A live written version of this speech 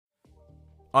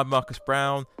I'm Marcus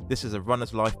Brown. This is a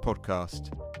Runner's Life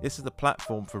podcast. This is the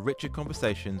platform for richer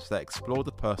conversations that explore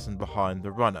the person behind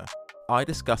the runner. I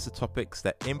discuss the topics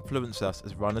that influence us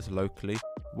as runners locally,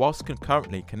 whilst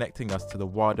concurrently connecting us to the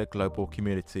wider global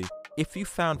community. If you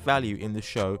found value in the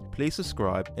show, please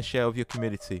subscribe and share with your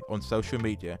community on social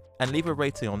media and leave a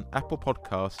rating on Apple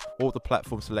Podcasts or the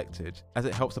platform selected, as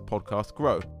it helps the podcast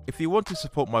grow. If you want to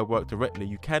support my work directly,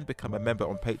 you can become a member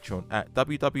on Patreon at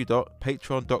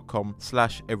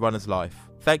www.patreon.com/arunnerslife.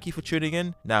 Thank you for tuning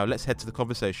in. Now let's head to the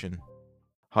conversation.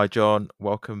 Hi John,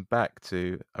 welcome back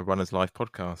to a Runner's Life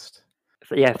podcast.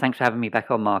 Yeah, thanks for having me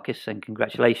back on, Marcus, and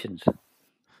congratulations.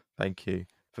 Thank you.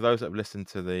 For those that have listened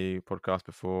to the podcast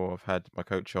before, I've had my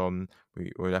coach on.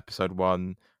 We were in episode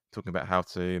 1 talking about how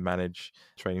to manage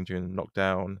training during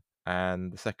lockdown,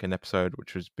 and the second episode,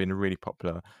 which has been really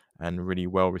popular and really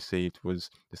well received, was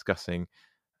discussing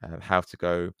how to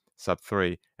go sub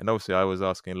 3. And obviously I was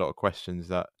asking a lot of questions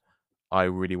that I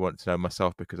really want to know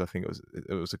myself, because I think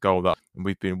it was a goal that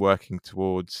we've been working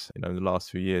towards, in the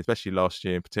last few years, especially last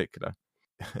year in particular.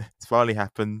 It's finally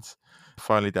happened,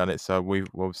 finally done it. So we've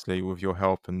obviously, with your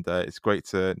help, and it's great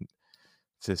to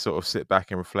sort of sit back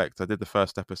and reflect. I did the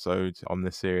first episode on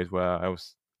this series where I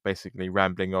was basically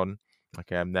rambling on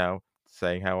like I am now,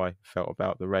 saying how I felt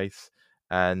about the race.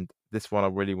 And this one, I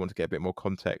really want to get a bit more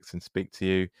context and speak to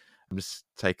you and just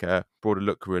take a broader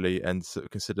look, really, and sort of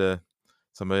consider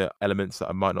some of the elements that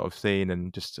I might not have seen,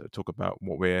 and just talk about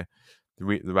what the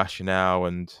rationale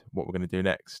and what we're going to do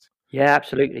next. Yeah,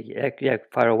 absolutely. Yeah,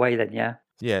 fire away then, yeah.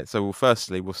 Yeah, so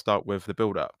firstly, we'll start with the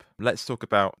build-up. Let's talk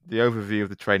about the overview of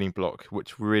the training block,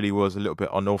 which really was a little bit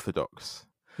unorthodox.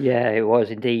 Yeah, it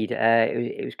was indeed.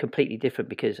 It was completely different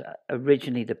because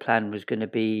originally the plan was going to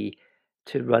be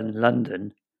to run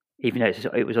London, even though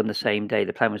it was on the same day.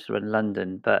 The plan was to run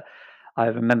London, but I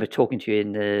remember talking to you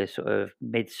in the sort of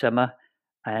midsummer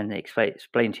and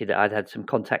explained to you that I'd had some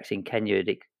contacts in Kenya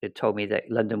that told me that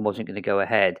London wasn't going to go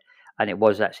ahead, and it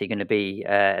was actually going to be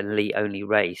an elite-only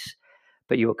race.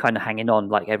 But you were kind of hanging on,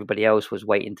 like everybody else was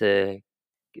waiting to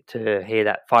hear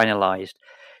that finalised.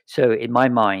 So in my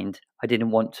mind, I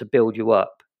didn't want to build you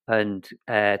up and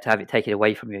to have it taken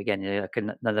away from you again, like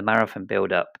another marathon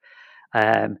build up.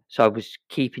 So I was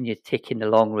keeping you ticking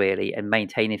along really and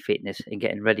maintaining fitness and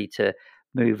getting ready to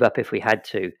move up if we had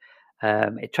to.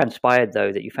 It transpired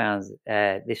though that you found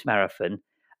this marathon,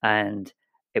 and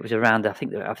it was around. I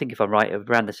think if I'm right,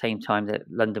 around the same time that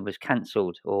London was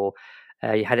cancelled, or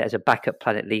you had it as a backup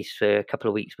plan at least for a couple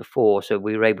of weeks before. So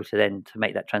we were able to then to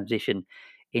make that transition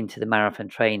into the marathon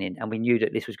training, and we knew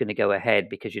that this was going to go ahead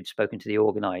because you'd spoken to the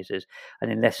organisers,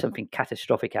 and unless something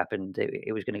catastrophic happened,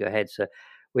 it was going to go ahead. So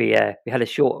we had a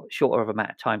shorter of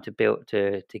amount of time to build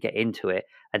to get into it,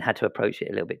 and had to approach it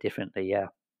a little bit differently. Yeah.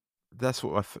 That's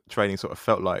what my training sort of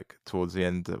felt like towards the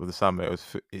end of the summer.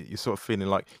 You're sort of feeling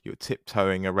like you're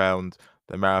tiptoeing around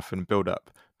the marathon build-up,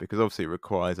 because obviously it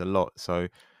requires a lot. So,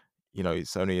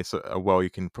 it's only a well you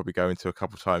can probably go into a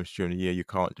couple of times during the year. You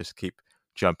can't just keep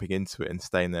jumping into it and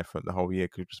staying there for the whole year,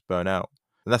 because you just burn out.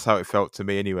 And that's how it felt to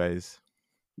me anyways.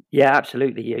 Yeah,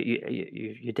 absolutely.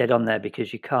 You're dead on there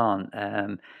because you can't.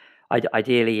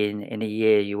 Ideally, in a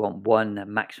year, you want one,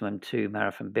 maximum two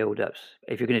marathon build-ups.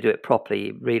 If you're going to do it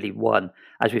properly, really one,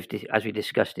 as we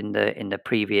discussed in the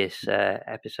previous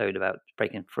episode about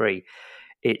breaking free.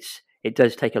 It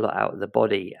does take a lot out of the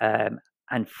body.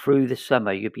 And through the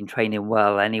summer, you've been training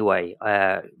well anyway.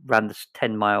 Ran the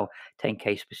 10-mile,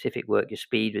 10K specific work. Your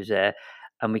speed was there,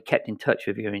 and we kept in touch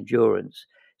with your endurance.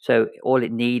 So all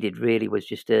it needed really was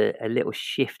just a little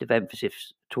shift of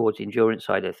emphasis towards the endurance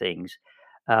side of things.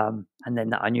 And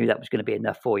then I knew that was going to be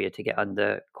enough for you to get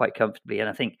under quite comfortably. And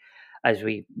I think, as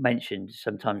we mentioned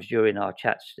sometimes during our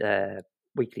chats,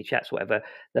 weekly chats, whatever,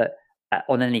 that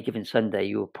on any given Sunday,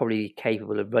 you were probably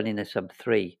capable of running a sub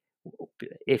 3,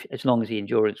 if as long as the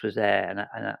endurance was there.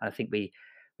 And I think we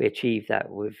achieved that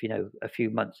with a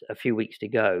few weeks to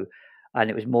go. And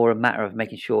it was more a matter of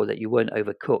making sure that you weren't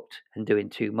overcooked and doing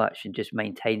too much, and just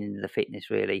maintaining the fitness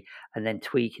really, and then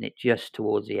tweaking it just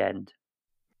towards the end.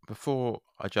 Before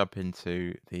I jump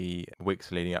into the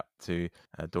weeks leading up to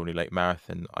Dorney Lake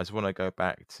Marathon, I just want to go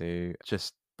back to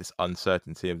just this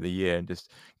uncertainty of the year and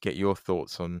just get your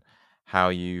thoughts on how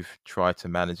you've tried to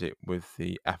manage it with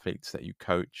the athletes that you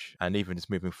coach, and even just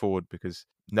moving forward, because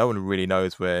no one really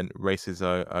knows when races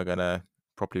are going to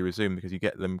properly resume, because you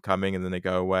get them coming and then they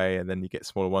go away, and then you get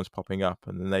smaller ones popping up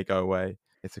and then they go away.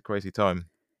 It's a crazy time.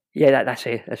 Yeah, that's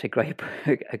a great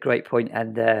a great point,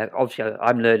 and obviously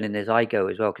I'm learning as I go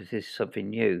as well because this is something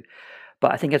new.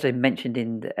 But I think, as I mentioned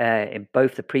in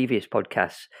both the previous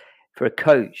podcasts, for a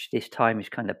coach, this time is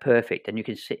kind of perfect, and you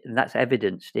can see, and that's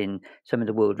evidenced in some of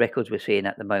the world records we're seeing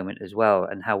at the moment as well,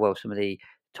 and how well some of the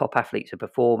top athletes are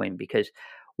performing. Because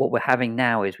what we're having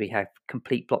now is we have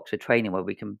complete blocks of training where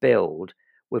we can build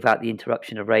without the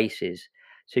interruption of races,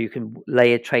 so you can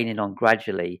layer training on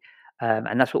gradually,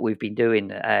 and that's what we've been doing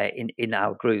in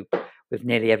our group with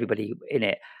nearly everybody in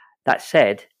it. That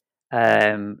said,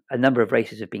 a number of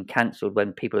races have been cancelled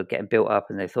when people are getting built up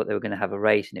and they thought they were going to have a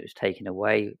race and it was taken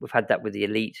away. We've had that with the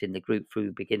elites in the group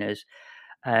through beginners.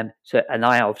 So, and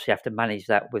I obviously have to manage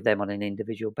that with them on an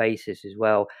individual basis as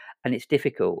well, and it's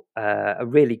difficult. A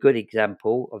really good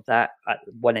example of that at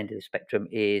one end of the spectrum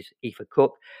is Aoife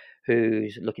Cook,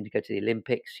 who's looking to go to the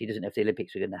Olympics. She doesn't know if the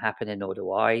Olympics are going to happen, and nor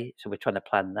do I. So we're trying to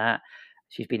plan that.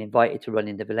 She's been invited to run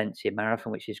in the Valencia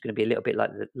Marathon, which is going to be a little bit like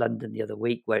London the other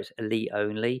week, where it's elite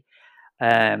only.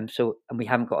 So, and we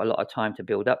haven't got a lot of time to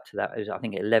build up to that. It was, I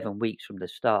think, 11 weeks from the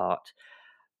start.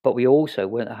 But we also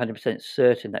weren't 100%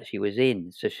 certain that she was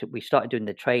in. So we started doing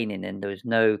the training and there was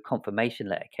no confirmation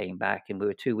letter came back. And we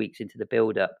were 2 weeks into the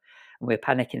build up and we were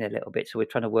panicking a little bit. So we're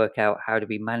trying to work out how do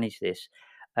we manage this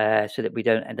so that we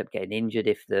don't end up getting injured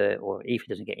or if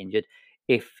doesn't get injured,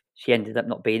 if she ended up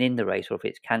not being in the race or if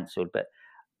it's cancelled. But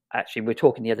actually, we were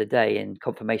talking the other day and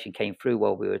confirmation came through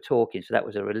while we were talking. So that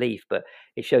was a relief. But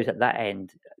it shows at that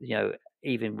end,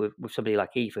 even with somebody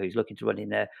like Aoife who's looking to run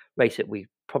in a race that we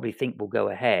probably think will go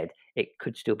ahead, it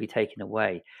could still be taken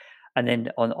away. And then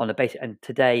on a basis, and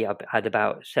today I've had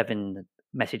about 7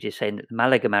 messages saying that the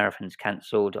Malaga Marathon's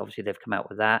cancelled. Obviously, they've come out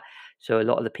with that. So a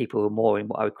lot of the people who are more in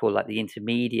what I would call like the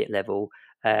intermediate level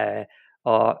have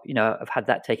had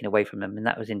that taken away from them. And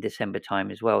that was in December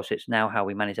time as well. So it's now how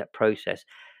we manage that process.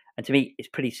 And to me, it's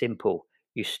pretty simple.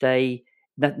 You stay,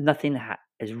 nothing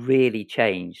has really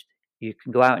changed. You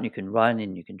can go out and you can run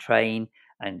and you can train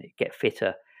and get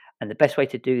fitter. And the best way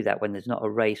to do that when there's not a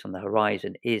race on the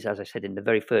horizon is, as I said in the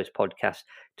very first podcast,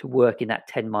 to work in that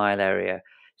 10-mile area.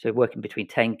 So working between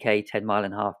 10K, 10 mile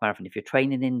and half marathon. If you're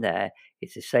training in there,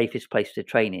 it's the safest place to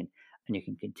train in. And you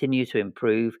can continue to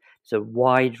improve. There's a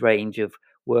wide range of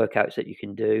workouts that you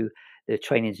can do. The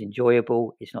training's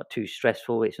enjoyable. It's not too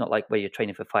stressful. It's not like where you're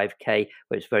training for 5K,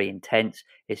 where it's very intense.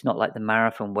 It's not like the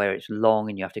marathon where it's long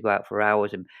and you have to go out for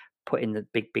hours and put in the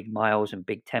big miles and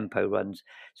big tempo runs.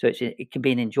 So it can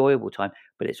be an enjoyable time,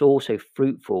 but it's also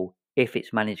fruitful if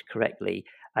it's managed correctly,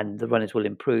 and the runners will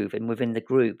improve. And within the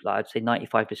group, like I'd say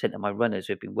 95% of my runners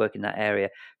who've been working that area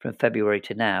from February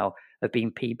to now have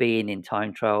been PBing in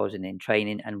time trials and in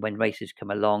training. And when races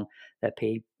come along,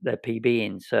 they're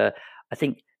PBing. So I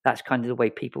think that's kind of the way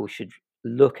people should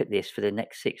look at this for the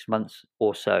next 6 months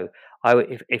or so.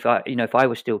 If I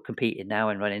was still competing now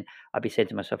and running, I'd be saying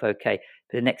to myself, okay,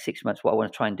 for the next 6 months, what I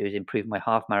want to try and do is improve my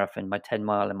half marathon, my 10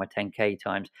 mile, and my 10K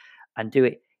times, and do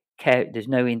it. There's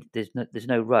no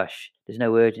rush, there's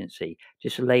no urgency.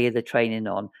 Just layer the training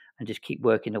on and just keep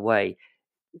working away.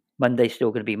 Monday's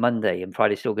still going to be Monday and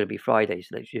Friday's still going to be Friday.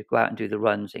 So let's just go out and do the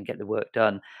runs and get the work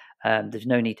done. There's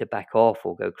no need to back off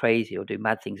or go crazy or do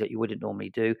mad things that you wouldn't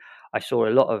normally do. I saw a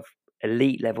lot of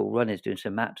elite level runners doing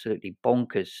some absolutely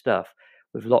bonkers stuff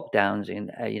with lockdowns and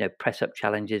press up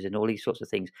challenges and all these sorts of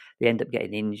things. They end up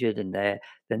getting injured and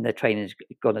then their training's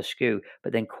gone askew.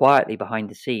 But then quietly behind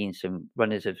the scenes, some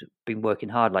runners have been working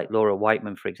hard, like Laura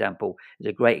Whiteman, for example, is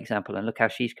a great example. And look how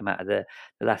she's come out of the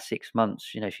last 6 months.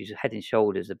 She's head and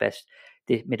shoulders the best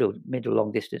middle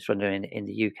long distance runner in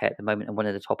the UK at the moment, and one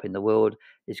of the top in the world,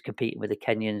 is competing with the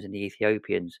Kenyans and the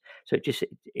Ethiopians. So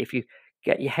if you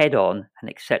get your head on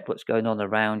and accept what's going on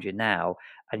around you now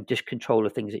and just control the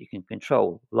things that you can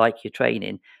control, like your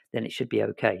training, then it should be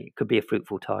okay. It could be a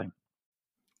fruitful time.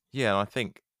 Yeah, and I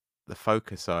think the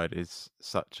focus side is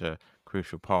such a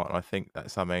crucial part. And I think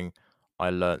that's something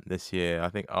I learnt this year. I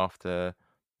think after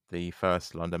the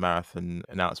first London Marathon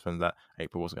announcement that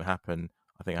April wasn't going to happen,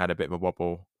 I think I had a bit of a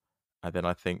wobble. And then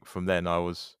I think from then I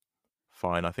was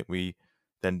fine. I think we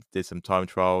then did some time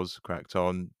trials, cracked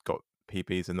on, got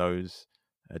PBs in those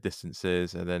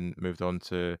distances, and then moved on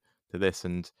to this.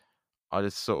 And I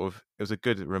just sort of it was a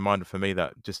good reminder for me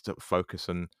that just to focus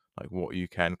on like what you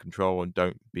can control and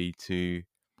don't be too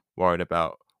worried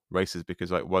about races,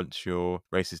 because like once your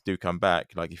races do come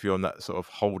back, like if you're on that sort of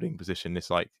holding position, it's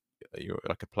like you're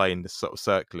like a plane that's sort of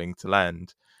circling to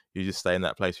land. You just stay in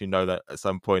that place. You know that at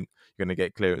some point you're going to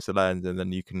get clearance to land, and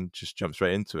then you can just jump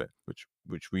straight into it,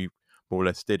 which we more or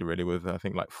less did really with I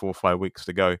think like 4 or 5 weeks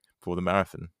to go for the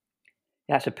marathon.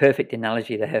 That's a perfect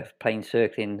analogy there of plane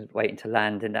circling, waiting to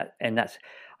land, and that's,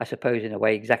 I suppose, in a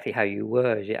way, exactly how you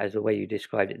were, as the way you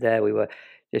described it there. We were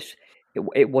just,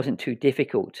 it wasn't too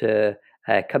difficult to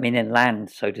come in and land,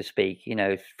 so to speak.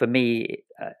 For me,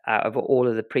 out of all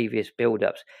of the previous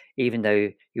build-ups, even though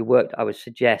you worked, I would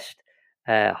suggest,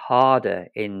 harder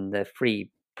in the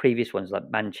three previous ones like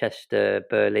Manchester,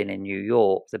 Berlin, and New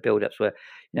York. The build-ups were,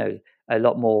 a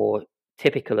lot more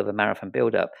typical of a marathon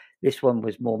build-up. This one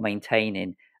was more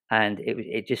maintaining, and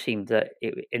it just seemed that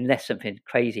unless something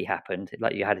crazy happened,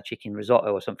 like you had a chicken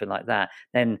risotto or something like that,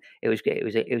 then it was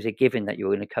a given that you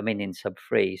were going to come in sub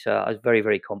 3. So I was very,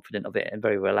 very confident of it and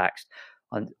very relaxed,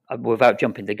 on without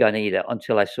jumping the gun either,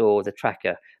 until I saw the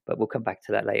tracker. But we'll come back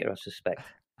to that later, I suspect.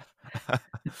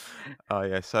 Oh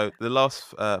yeah, so the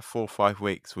last 4 or 5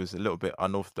 weeks was a little bit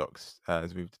unorthodox,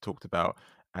 as we've talked about,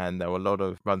 and there were a lot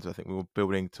of runs. I think we were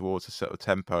building towards a sort of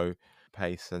tempo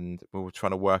pace, and we were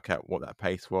trying to work out what that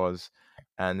pace was.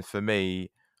 And for me,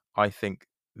 I think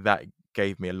that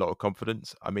gave me a lot of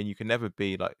confidence. I mean, you can never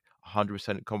be like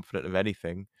 100% confident of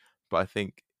anything, but I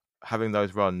think having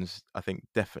those runs, I think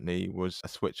definitely was a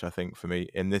switch. I think for me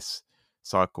in this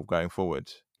cycle going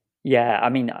forward. Yeah, I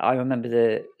mean, I remember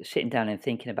the sitting down and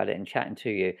thinking about it and chatting to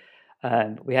you.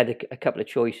 We had a couple of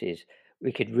choices.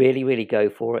 We could really, really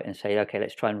go for it and say, okay,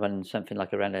 let's try and run something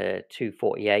like around a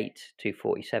 2:48,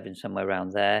 2:47, somewhere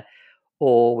around there.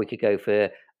 Or we could go for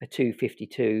a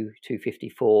 2:52,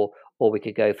 2:54, or we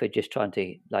could go for just trying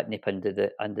to like nip under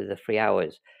the 3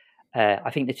 hours.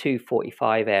 I think the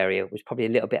 2:45 area was probably a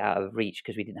little bit out of reach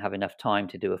because we didn't have enough time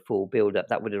to do a full build up.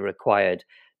 That would have required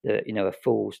a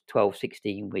full 12,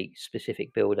 16 week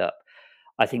specific build up.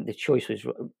 I think the choice was,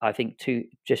 I think,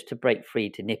 just to break free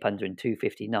to nip under in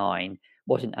 2:59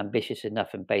 wasn't ambitious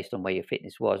enough and based on where your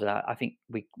fitness was. And I think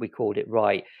we called it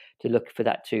right to look for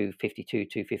that 2:52,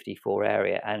 2:54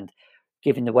 area. And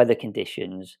given the weather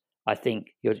conditions, I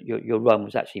think your run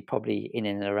was actually probably in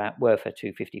and around worth a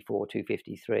 2:54,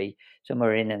 2:53,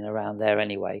 somewhere in and around there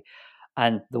anyway.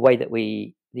 And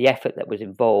the effort that was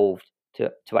involved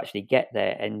to actually get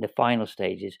there and the final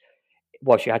stages,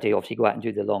 whilst you had to obviously go out and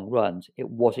do the long runs, it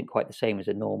wasn't quite the same as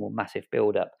a normal massive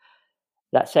build up.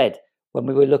 That said, when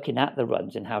we were looking at the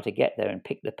runs and how to get there and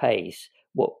pick the pace,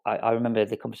 what I remember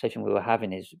the conversation we were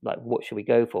having is like, what should we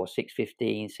go for?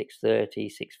 6:15, 6:30,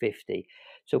 6:50.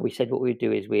 So we said what we'd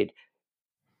do is we'd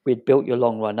built your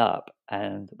long run up,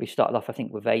 and we started off, I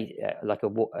think, with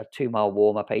a 2 mile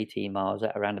warm up, 18 miles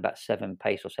at around about 7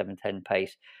 pace or 7:10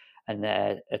 pace, and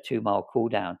a 2 mile cool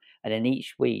down. And then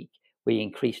each week we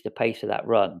increased the pace of that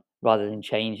run rather than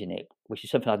changing it, which is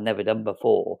something I'd never done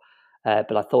before.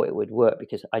 But I thought it would work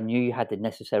because I knew you had the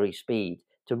necessary speed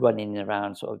to run in and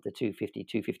around sort of the 2:50,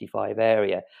 2:55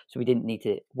 area. So we didn't need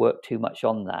to work too much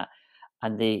on that.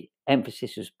 And the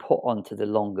emphasis was put onto the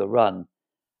longer run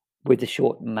with the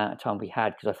short amount of time we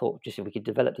had, because I thought just if we could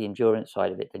develop the endurance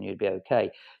side of it, then you'd be okay.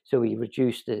 So we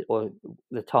reduced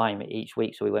the time each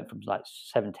week. So we went from like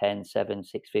 7:10, 7,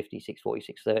 6:50, 6:40,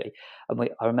 6:30. And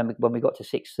I remember when we got to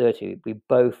 6:30, we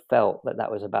both felt that that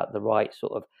was about the right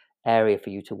sort of area for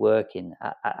you to work in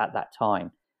at that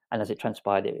time. And as it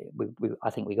transpired, I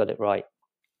think we got it right.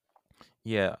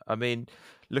 Yeah, I mean,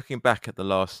 looking back at the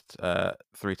last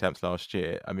 3 attempts last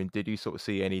year, I mean, did you sort of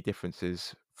see any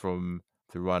differences from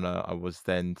the runner I was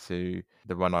then to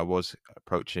the run I was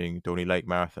approaching Dorney Lake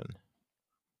Marathon?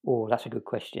 Oh, that's a good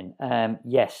question.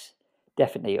 Yes,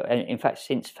 definitely. And in fact,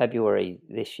 since February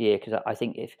this year, because I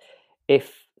think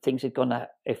if things had gone,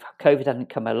 if COVID hadn't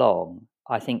come along,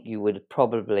 I think you would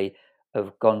probably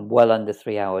have gone well under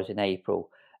 3 hours in April.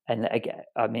 And again,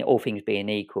 I mean, all things being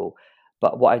equal,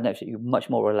 but what I've noticed, you're much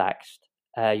more relaxed.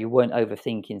 You weren't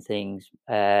overthinking things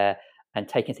and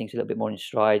taking things a little bit more in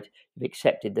stride. You've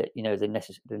accepted that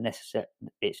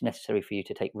it's necessary for you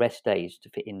to take rest days to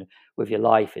fit in with your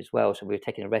life as well. So we were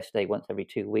taking a rest day once every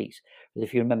 2 weeks. But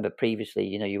if you remember previously,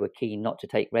 you were keen not to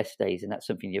take rest days, and that's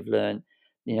something you've learned,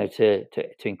 to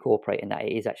incorporate, and that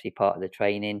it is actually part of the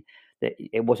training. That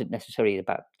it wasn't necessarily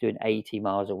about doing 80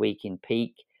 miles a week in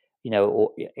peak,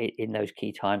 or in those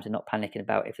key times, and not panicking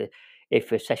about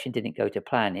if a session didn't go to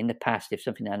plan. In the past, if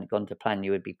something hadn't gone to plan,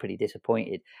 you would be pretty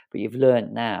disappointed. But you've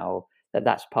learned now that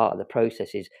that's part of the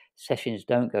process. Is sessions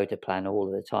don't go to plan all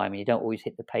of the time, and you don't always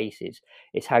hit the paces.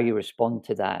 It's how you respond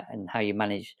to that and how you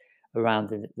manage around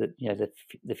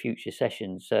the future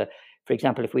sessions. So, for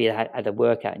example, if we had a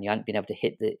workout and you hadn't been able to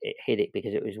hit it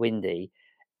because it was windy,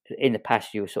 in the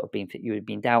past you had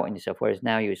been doubting yourself, whereas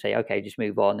now you would say, okay, just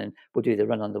move on and we'll do the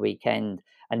run on the weekend.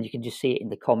 And you can just see it in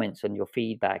the comments, and your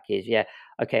feedback is, yeah,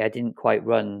 okay, I didn't quite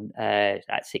run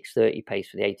at 6:30 pace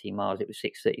for the 18 miles, it was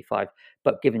 6:35,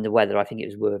 but given the weather, I think it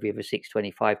was worthy of a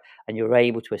 6:25. And you're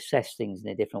able to assess things in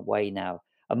a different way now.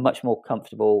 A much more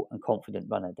comfortable and confident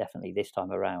runner, definitely this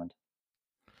time around.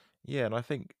 Yeah, and I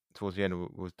think towards the end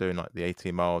was doing like the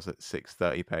 18 miles at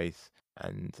 6:30 pace,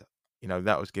 and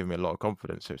that was giving me a lot of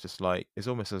confidence. So it's just like it's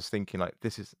almost I was thinking like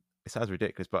this is it sounds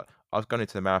ridiculous, but I was going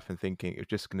into the marathon thinking it was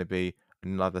just going to be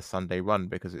another Sunday run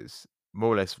because it's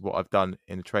more or less what I've done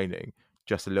in the training,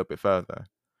 just a little bit further.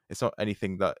 It's not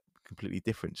anything that completely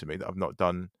different to me that I've not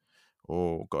done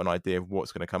or got an idea of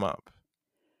what's going to come up.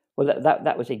 Well,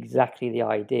 that was exactly the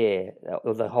idea,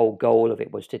 or the whole goal of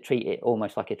it was to treat it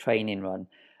almost like a training run.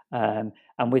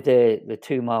 And with the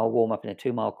 2 mile warm up and a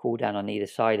 2 mile cool down on either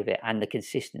side of it, and the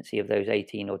consistency of those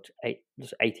 18 or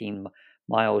just 18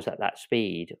 miles at that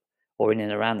speed, or in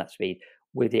and around that speed,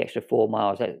 with the extra 4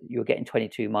 miles, that you're getting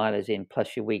 22 milers in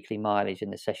plus your weekly mileage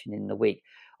and the session in the week.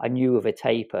 I knew of a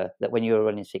taper that when you were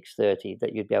running 6:30,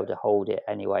 that you'd be able to hold it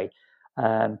anyway.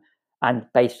 Um, and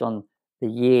based on the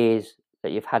years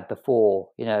that you've had before,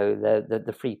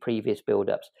 the three previous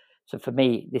build-ups. So for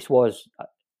me, this was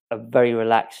a very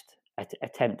relaxed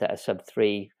attempt at a sub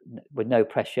three with no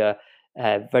pressure,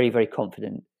 very, very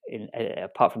confident in,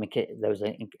 apart from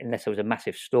unless there was a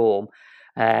massive storm,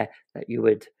 that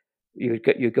you'd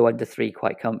go under three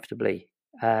quite comfortably.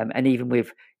 And even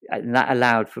with and that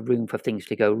allowed for room for things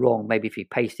to go wrong. Maybe if you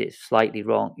paced it slightly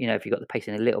wrong, if you got the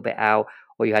pacing a little bit out,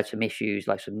 or you had some issues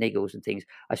like some niggles and things,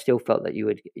 I still felt that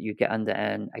you get under.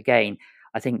 And again,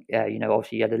 I think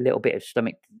obviously you had a little bit of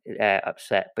stomach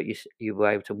upset, but you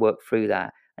were able to work through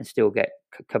that and still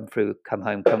come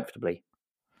home comfortably.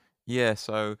 Yeah,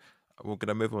 so we're going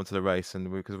to move on to the race,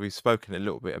 and because we've spoken a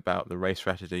little bit about the race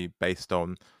strategy based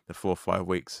on the 4 or 5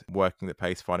 weeks working the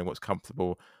pace, finding what's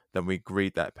comfortable, then we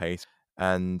agreed that pace,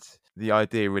 and the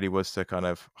idea really was to kind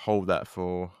of hold that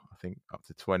for I think up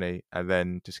to 20, and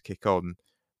then just kick on.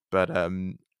 But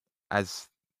as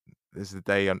the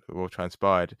day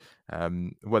transpired,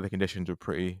 weather conditions were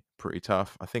pretty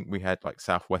tough. I think we had like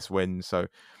southwest winds, so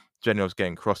generally I was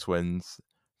getting crosswinds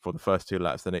for the first 2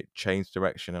 laps. Then it changed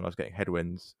direction, and I was getting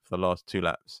headwinds for the last 2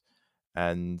 laps.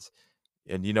 And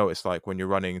it's like when you're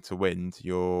running to wind,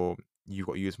 you've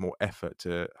got to use more effort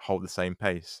to hold the same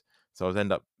pace. So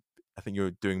I think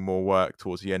you're doing more work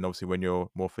towards the end, obviously when you're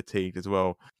more fatigued as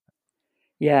well.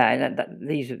 Yeah, and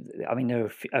I mean, there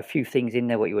are a few things in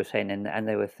there what you were saying, and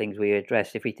there were things we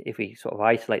addressed. If we sort of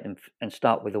isolate them and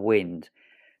start with the wind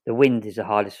is the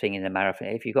hardest thing in a marathon.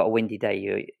 If you've got a windy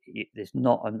day, there's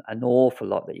not an awful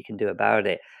lot that you can do about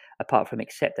it, apart from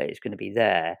accept that it's going to be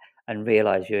there and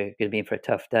realize you're going to be in for a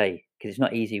tough day because it's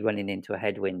not easy running into a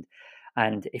headwind.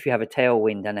 And if you have a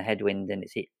tailwind and a headwind and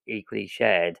it's equally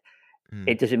shared, Mm.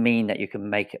 it doesn't mean that you can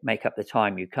make up the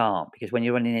time. You can't, because when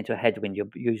you're running into a headwind, you're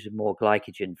using more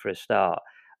glycogen for a start,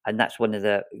 and that's one of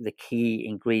the key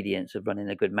ingredients of running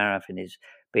a good marathon is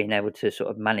being able to sort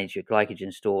of manage your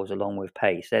glycogen stores along with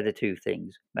pace. They're the two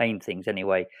things, main things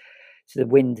anyway. So the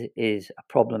wind is a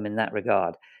problem in that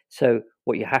regard. So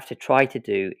what you have to try to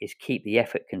do is keep the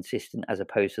effort consistent as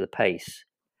opposed to the pace.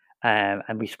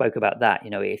 And we spoke about that.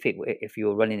 If you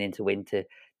were running into wind,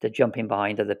 to jump in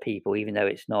behind other people, even though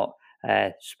it's not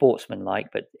sportsmanlike,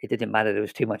 but it didn't matter. There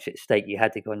was too much at stake. You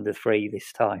had to go under three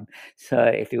this time. So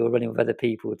if you were running with other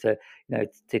people to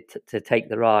take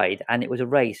the ride, and it was a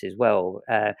race as well,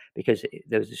 because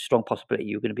there was a strong possibility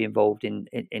you were going to be involved in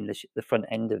the front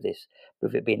end of this,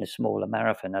 with it being a smaller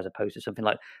marathon as opposed to something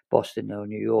like Boston or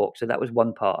New York. So that was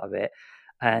one part of it.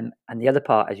 And the other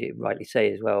part, as you rightly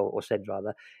say as well, or said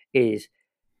rather, is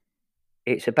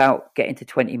it's about getting to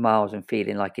 20 miles and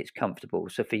feeling like it's comfortable.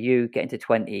 So for you, getting to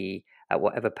 20 at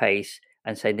whatever pace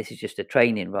and saying this is just a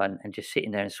training run and just sitting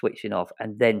there and switching off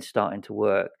and then starting to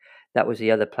work, that was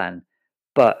the other plan.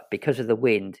 But because of the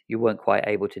wind, you weren't quite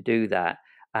able to do that.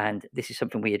 And this is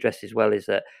something we addressed as well, is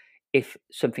that if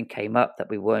something came up that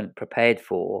we weren't prepared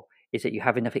for, is that you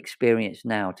have enough experience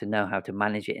now to know how to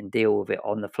manage it and deal with it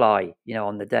on the fly,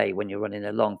 on the day when you're running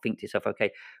along. Think to yourself,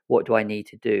 okay, what do I need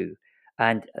to do?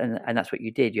 And that's what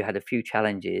you did. You had a few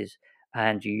challenges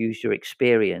and you used your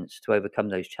experience to overcome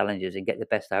those challenges and get the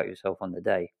best out of yourself on the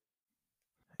day.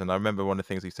 And I remember one of the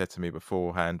things he said to me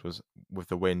beforehand was, with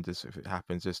the wind, is if it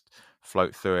happens, just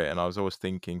float through it. And I was always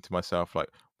thinking to myself, like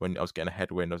when I was getting a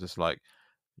headwind, I was just like,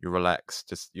 you're relaxed,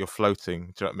 just you're floating. Do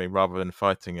you know what I mean? Rather than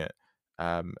fighting it.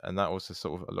 And that was a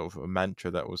sort of a lot of a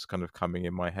mantra that was kind of coming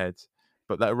in my head.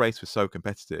 But that race was so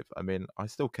competitive. I mean, I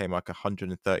still came like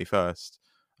 131st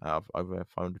out of over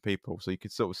 500 people. So you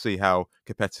could sort of see how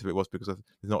competitive it was because there's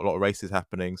not a lot of races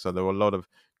happening. So there were a lot of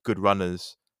good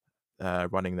runners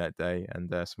running that day,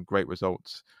 and some great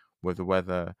results with the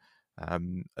weather.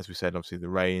 As we said, obviously the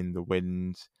rain, the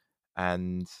wind,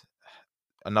 and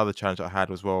another challenge I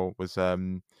had as well was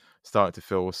starting to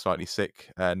feel slightly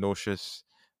sick, nauseous.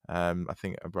 I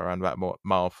think around about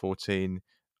mile 14,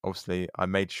 obviously I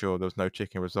made sure there was no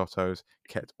chicken risottos,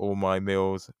 kept all my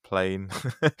meals plain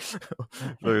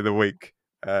through the week.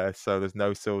 So there's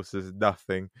no sauces,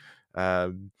 nothing.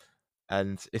 Um,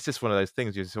 and it's just one of those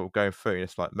things you're sort of going through, and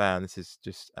it's like, man, this is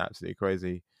just absolutely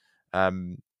crazy.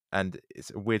 Um, and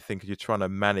it's a weird thing because you're trying to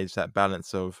manage that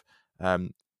balance of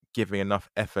um, giving enough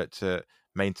effort to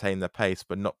maintain the pace,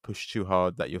 but not push too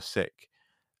hard that you're sick.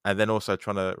 And then also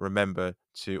trying to remember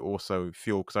to also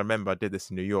fuel, because I remember I did this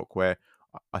in New York where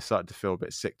I started to feel a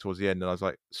bit sick towards the end, and I was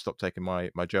like, stop taking my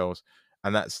gels,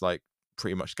 and that's like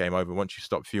pretty much game over. Once you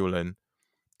stop fueling,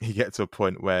 you get to a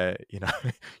point where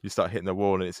you start hitting the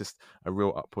wall, and it's just a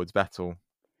real upwards battle.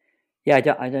 Yeah,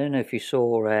 I don't know if you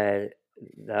saw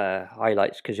the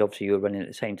highlights because obviously you were running at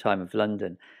the same time of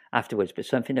London afterwards. But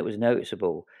something that was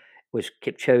noticeable was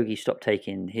Kipchoge stopped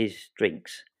taking his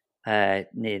drinks near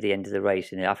the end of the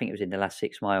race, and I think it was in the last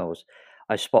 6 miles.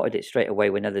 I spotted it straight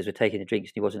away when others were taking the drinks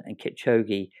and he wasn't. And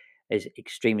Kipchoge is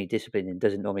extremely disciplined and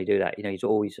doesn't normally do that. He's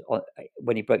always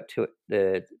when he broke 2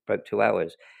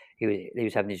 hours. He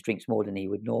was having his drinks more than he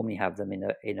would normally have them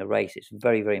in a race. It's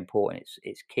very, very important.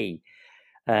 It's key.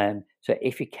 So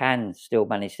if you can still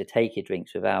manage to take your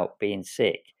drinks without being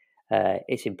sick,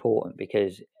 it's important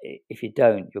because if you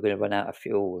don't, you're going to run out of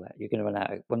fuel. You're going to run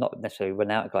out of, well, not necessarily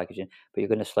run out of glycogen, but you're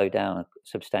going to slow down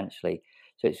substantially.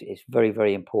 So it's very,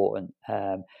 very important.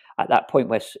 At that point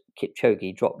where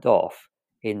Kipchoge dropped off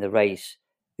in the race,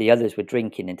 the others were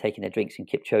drinking and taking their drinks, and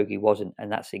Kipchoge wasn't.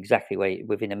 And that's exactly where,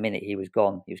 within a minute, he was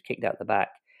gone. He was kicked out the back.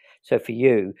 So for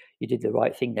you, you did the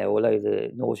right thing there. Although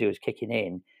the nausea was kicking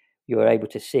in, you were able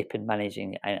to sip and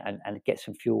managing and get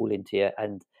some fuel into you.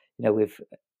 And with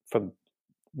from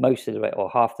most of the race or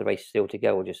half the race still to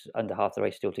go, or just under half the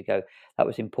race still to go, that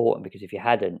was important because if you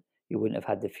hadn't, you wouldn't have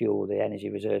had the fuel, the energy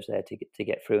reserves there to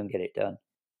get through and get it done.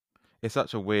 It's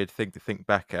such a weird thing to think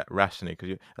back at rationally,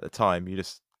 because at the time you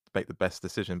just make the best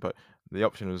decision, but the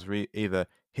option was either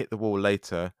hit the wall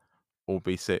later or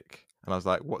be sick, and I was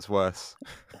like, what's worse?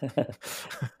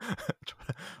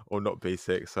 Or not be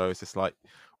sick. So it's just like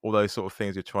all those sort of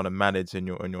things you're trying to manage in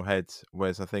your head.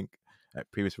 Whereas I think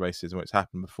at previous races when it's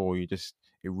happened before, it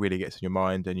really gets in your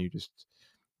mind, and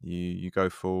you go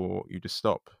for, you just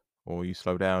stop, or you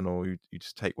slow down, or you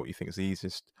just take what you think is the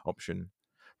easiest option,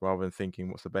 rather than thinking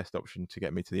what's the best option to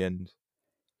get me to the end.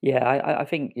 Yeah, I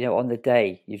think, on the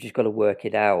day, you've just got to work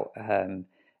it out, and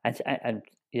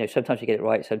sometimes you get it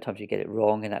right, sometimes you get it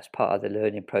wrong, and that's part of the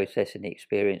learning process and the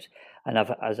experience. And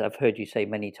as I've heard you say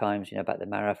many times, about the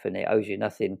marathon, it owes you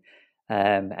nothing,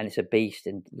 and it's a beast,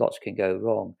 and lots can go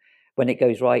wrong. When it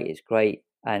goes right, it's great,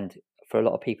 and for a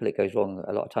lot of people, it goes wrong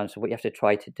a lot of times. So what you have to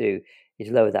try to do is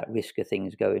lower that risk of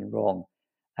things going wrong.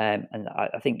 And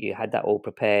I think you had that all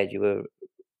prepared.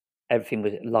 Everything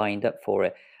was lined up for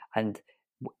it, and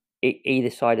either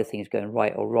side of things going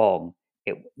right or wrong,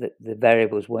 the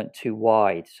variables weren't too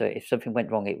wide. So if something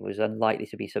went wrong, it was unlikely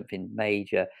to be something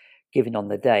major, given on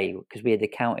the day, because we had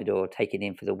accounted or taken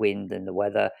in for the wind and the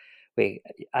weather,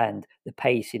 and the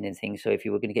pacing and things. So if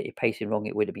you were going to get your pacing wrong,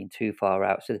 it would have been too far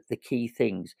out. So the key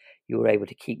things you were able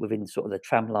to keep within sort of the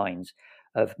tram lines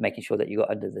of making sure that you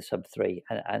got under the sub 3,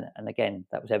 and again,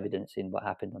 that was evidence in what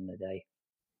happened on the day.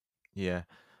 Yeah.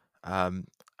 Um,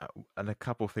 and a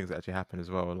couple of things that actually happened as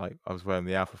well. Like I was wearing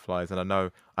the Alpha Flies, and I know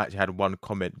I actually had one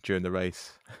comment during the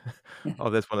race.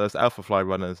 Oh, there's one of those Alpha Fly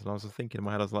runners, and I was thinking in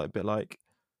my head, I was like a bit like,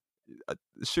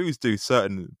 shoes do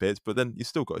certain bits, but then you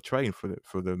still got to train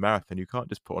for the marathon. You can't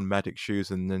just put on magic shoes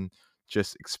and then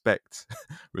just expect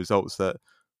results that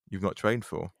you've not trained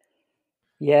for.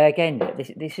 Yeah, again,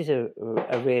 this is a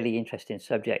really interesting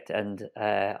subject, and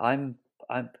I'm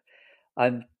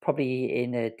I'm probably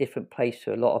in a different place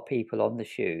to a lot of people on the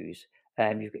shoes.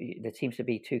 There seems to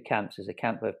be two camps. There's a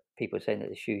camp of people saying that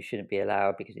the shoes shouldn't be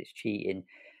allowed because it's cheating,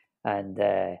 and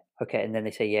okay, and then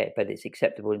they say, yeah, but it's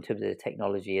acceptable in terms of the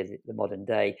technology of the modern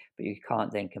day, but you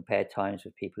can't then compare times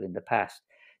with people in the past.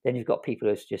 Then you've got people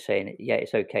who's just saying, yeah,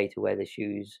 it's okay to wear the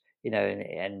shoes,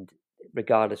 and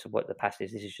regardless of what the past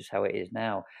is, this is just how it is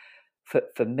now.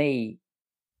 For me,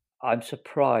 I'm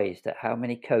surprised at how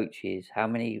many coaches, how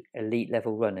many elite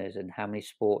level runners, and how many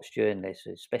sports journalists,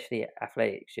 especially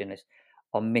athletics journalists,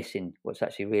 are missing what's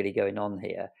actually really going on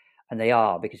here. And they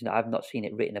are, because I've not seen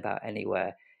it written about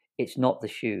anywhere. It's not the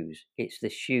shoes, it's the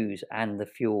shoes and the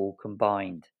fuel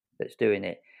combined that's doing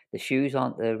it. The shoes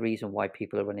aren't the reason why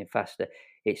people are running faster,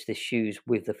 it's the shoes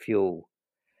with the fuel.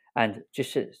 And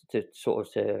just to sort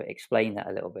of to explain that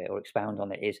a little bit or expound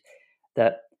on it is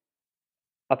that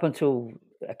up until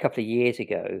a couple of years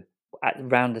ago, at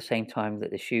around the same time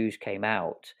that the shoes came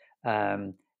out,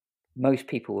 most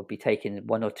people would be taking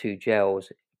 1 or 2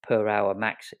 gels per hour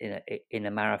max in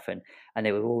a marathon, and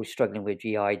they were always struggling with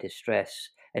GI distress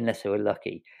unless they were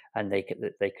lucky, and they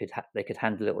could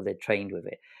handle it or they'd trained with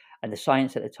it. And the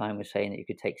science at the time was saying that you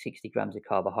could take 60 grams of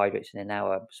carbohydrates in an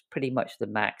hour, was pretty much the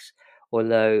max.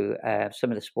 Although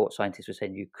some of the sports scientists were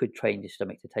saying you could train your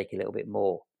stomach to take a little bit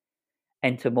more.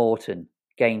 Enter Morton,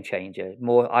 game changer.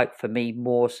 For me,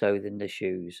 more so than the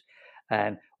shoes.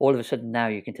 All of a sudden now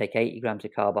you can take 80 grams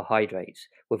of carbohydrates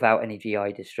without any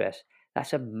GI distress.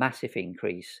 That's a massive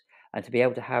increase. And to be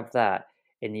able to have that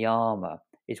in the armor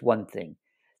is one thing.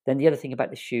 Then the other thing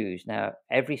about the shoes. Now,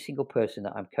 every single person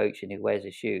that I'm coaching who wears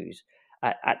the shoes,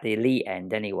 at the elite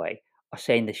end anyway, are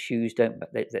saying the shoes don't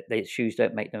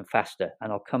make them faster.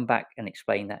 And I'll come back and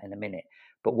explain that in a minute.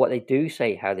 But what they do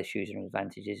say how the shoes are an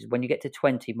advantage is when you get to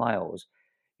 20 miles,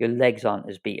 your legs aren't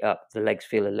as beat up. The legs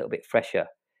feel a little bit fresher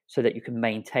so that you can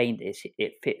maintain this.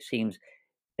 Seems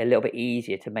a little bit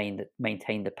easier to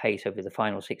maintain the pace over the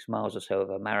final 6 miles or so of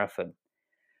a marathon.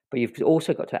 But you've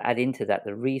also got to add into that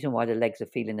the reason why the legs are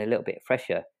feeling a little bit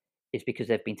fresher is because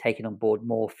they've been taking on board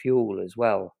more fuel as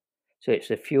well. So it's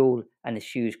the fuel and the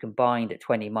shoes combined at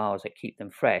 20 miles that keep them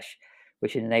fresh,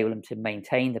 which enable them to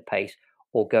maintain the pace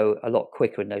or go a lot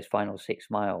quicker in those final 6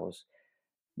 miles.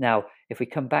 Now, if we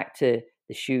come back to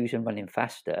the shoes and running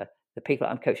faster, the people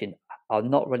that I'm coaching are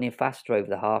not running faster over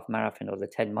the half marathon or the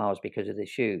 10 miles because of the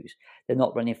shoes. They're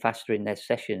not running faster in their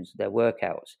sessions, their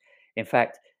workouts. In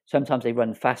fact, sometimes they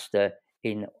run faster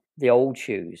in the old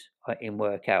shoes in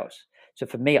workouts. So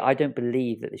for me, I don't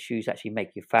believe that the shoes actually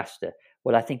make you faster.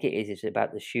 What I think it is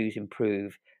about the shoes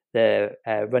improve the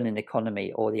running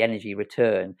economy or the energy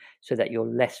return so that you're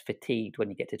less fatigued when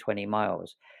you get to 20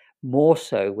 miles. More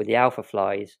so with the Alpha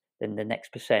Flies than the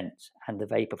Next Percent and the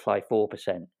Vaporfly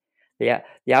 4%. The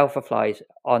Alpha Flies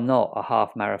are not a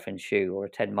half marathon shoe or a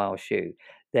 10-mile shoe.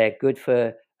 They're good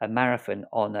for a marathon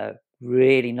on a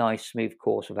really nice smooth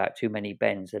course without too many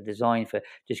bends. They're designed for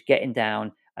just getting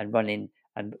down and running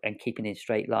and keeping in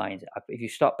straight lines. If you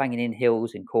start banging in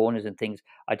hills and corners and things,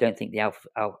 I don't think the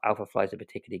Alpha Fly is a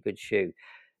particularly good shoe.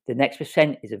 The Next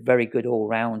Percent is a very good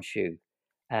all-round shoe,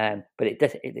 but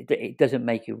it doesn't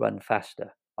make you run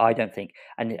faster, I don't think.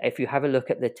 And if you have a look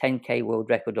at the 10K world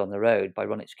record on the road by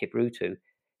Ronit Kipruto,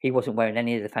 he wasn't wearing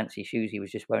any of the fancy shoes. He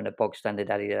was just wearing a bog standard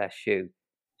Adidas shoe.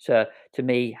 So to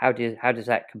me, how does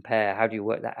that compare? How do you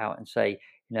work that out and say,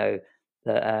 you know,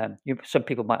 that some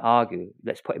people might argue,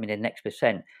 let's put him in the Next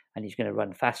Percent and he's going to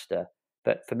run faster.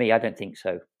 But for me, I don't think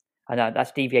so. I know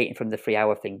that's deviating from the 3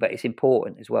 hour thing, but it's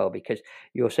important as well because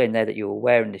you're saying there that you were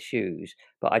wearing the shoes,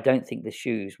 but I don't think the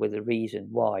shoes were the reason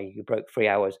why you broke 3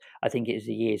 hours. I think it was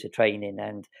the years of training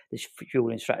and the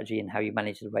fueling strategy and how you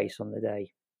manage the race on the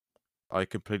day. I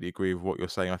completely agree with what you're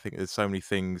saying. I think there's so many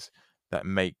things that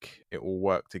make it all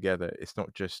work together. It's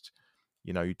not just,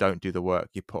 you don't do the work,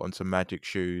 you put on some magic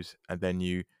shoes, and then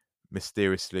you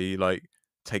mysteriously like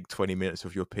take 20 minutes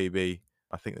of your PB.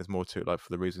 I think there's more to it, like for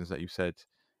the reasons that you said.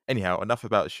 Anyhow, enough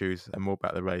about the shoes and more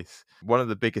about the race. One of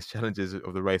the biggest challenges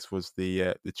of the race was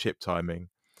the chip timing.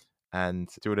 And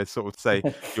do you want to sort of say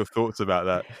your thoughts about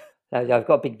that? I've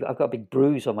got a big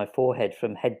bruise on my forehead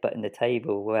from headbutting the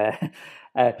table where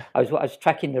I was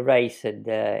tracking the race and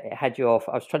it had you off.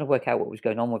 I was trying to work out what was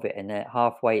going on with it, and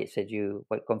halfway it said you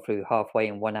gone through halfway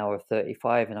in 1 hour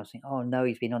 35, and I was thinking, oh no,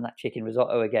 he's been on that chicken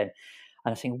risotto again. And I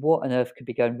was thinking, what on earth could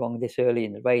be going wrong this early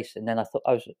in the race? And then I thought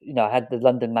I had the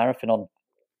London Marathon on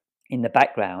in the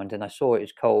background, and I saw it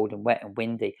was cold and wet and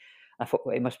windy. I thought,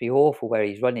 well, it must be awful where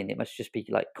he's running. It must just be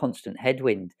like constant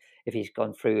headwind if he's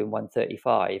gone through in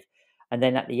 135. And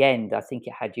then at the end, I think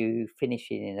it had you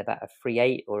finishing in about a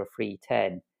 3:08 or a 3:10.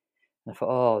 And I thought,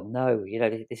 oh no,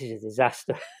 this is a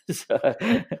disaster. so,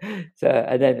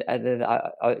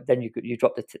 then you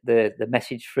dropped the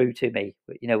message through to me,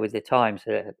 with the time.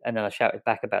 So, and then I shouted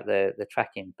back about the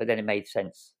tracking, but then it made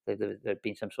sense. There'd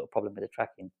been some sort of problem with the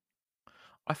tracking.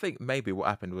 I think maybe what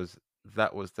happened was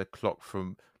that was the clock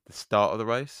from the start of the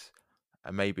race,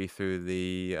 and maybe through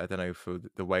I don't know, through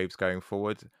the waves going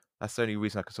forward. That's the only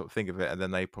reason I could sort of think of it. And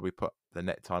then they probably put the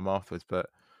net time afterwards.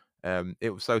 But it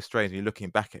was so strange when you're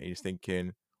looking back at it, you're just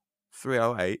thinking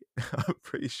 3:08. I'm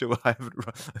pretty sure I haven't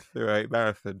run a 3:08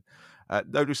 marathon.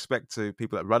 No disrespect to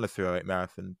people that run a 3:08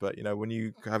 marathon, but when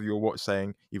you have your watch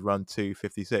saying you've run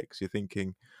 2:56, you're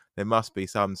thinking there must be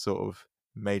some sort of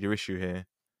major issue here.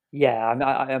 Yeah,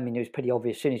 I mean, it was pretty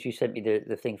obvious. As soon as you sent me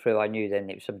the thing through, I knew then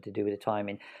it was something to do with the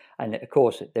timing. And of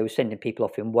course, they were sending people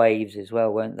off in waves as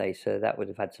well, weren't they? So that would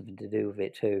have had something to do with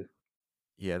it too.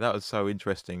 Yeah, that was so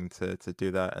interesting to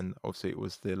do that, and obviously it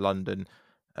was the London,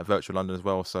 virtual London as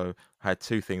well. So I had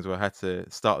two things where I had to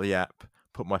start the app,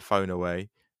 put my phone away,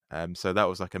 so that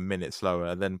was like a minute slower,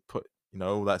 and then put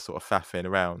all that sort of faffing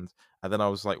around. And then I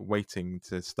was like waiting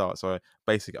to start. So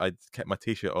I kept my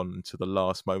t-shirt on until the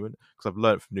last moment because I've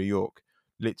learned from New York,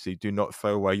 literally do not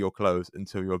throw away your clothes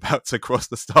until you're about to cross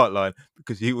the start line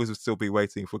because you will still be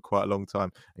waiting for quite a long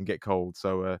time and get cold.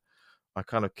 So I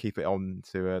kind of keep it on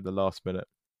to the last minute.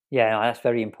 Yeah, no, that's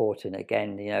very important.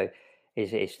 Again,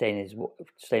 is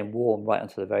staying warm right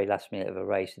until the very last minute of a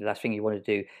race. The last thing you want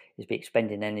to do is be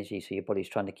expending energy, so your body's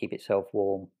trying to keep itself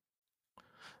warm.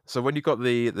 So when you got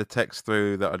the text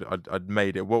through that I'd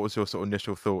made it, what was your sort of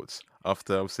initial thoughts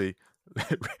after obviously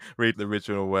read the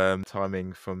original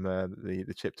timing from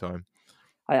the chip time?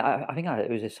 I think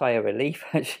it was a sigh of relief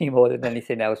actually more than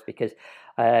anything else because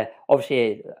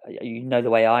obviously you know the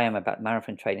way I am about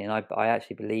marathon training. I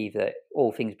actually believe that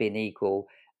all things being equal,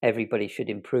 everybody should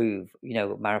improve.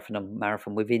 Marathon on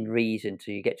marathon within reason,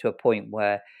 so you get to a point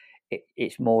where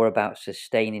it's more about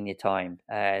sustaining your time.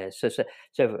 Just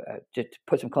to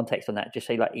put some context on that, just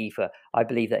say like Aoife, I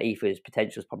believe that Aoife's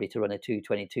potential is probably to run a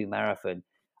 2:22 marathon.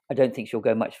 I don't think she'll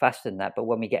go much faster than that, but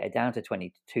when we get her down to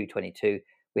 22:22,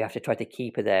 we have to try to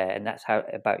keep her there, and that's how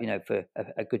about for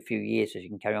a good few years so she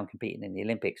can carry on competing in the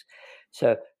Olympics.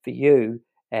 So for you,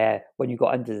 when you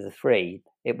got under the three,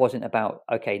 it wasn't about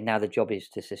okay, now the job is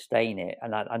to sustain it.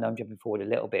 And I know I'm jumping forward a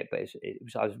little bit, but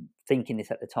I was thinking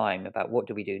this at the time about what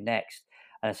do we do next,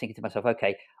 and I was thinking to myself,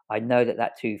 okay, I know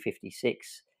that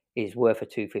 256 is worth a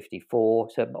 254,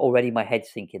 so already my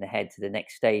head's thinking ahead to the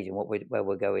next stage and where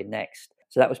we're going next.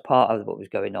 So that was part of what was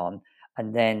going on,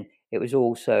 and then it was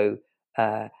also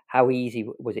how easy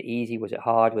was it? Easy? Was it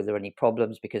hard? Were there any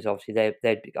problems? Because obviously I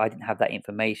didn't have that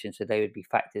information, so they would be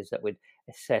factors that would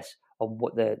assess on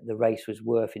what the race was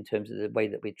worth in terms of the way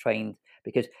that we trained.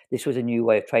 Because this was a new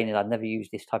way of training. I'd never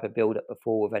used this type of build up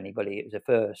before with anybody. It was a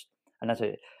first, and as a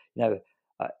you know.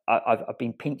 I've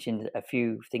been pinching a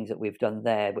few things that we've done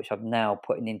there, which I'm now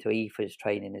putting into EFA's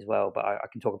training as well. But I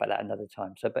can talk about that another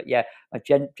time. So, but yeah,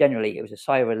 generally it was a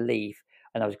sigh of relief,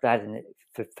 and I was glad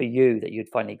for you that you'd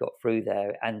finally got through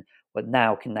there, and but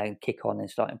now can now kick on and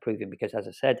start improving because, as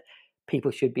I said, people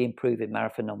should be improving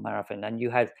marathon on marathon. And you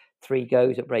had three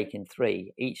goes at breaking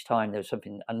three. Each time there was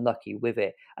something unlucky with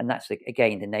it, and that's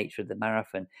again the nature of the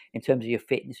marathon. In terms of your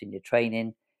fitness and your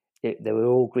training, they were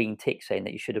all green ticks saying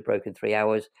that you should have broken 3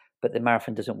 hours. But the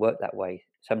marathon doesn't work that way.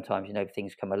 Sometimes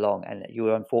things come along, and you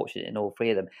were unfortunate in all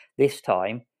three of them. This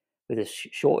time, with the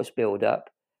shortest build up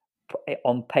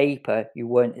on paper, you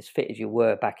weren't as fit as you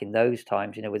were back in those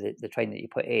times, with the training that you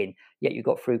put in, yet you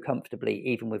got through comfortably,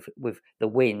 even with the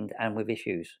wind and with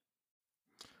issues.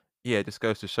 Yeah, it just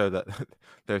goes to show that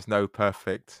there's no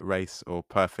perfect race or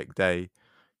perfect day.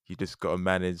 You just got to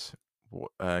manage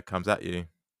what comes at you.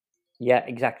 Yeah,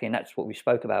 exactly. And that's what we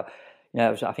spoke about.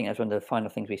 I think that's one of the final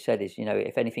things we said is,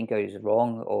 if anything goes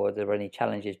wrong or there are any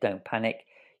challenges, don't panic.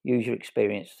 Use your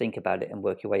experience, think about it, and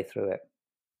work your way through it.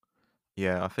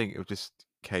 Yeah, I think it just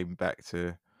came back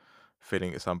to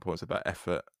feeling at some points about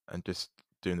effort and just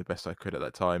doing the best I could at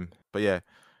that time. But yeah,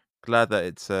 glad that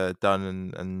it's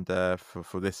done and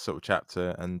for this sort of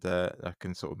chapter, and I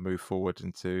can sort of move forward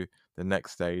into the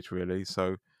next stage really.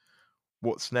 So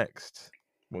what's next?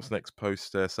 What's next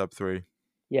post sub 3?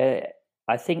 Yeah,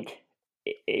 I think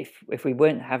if we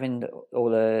weren't having all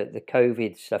the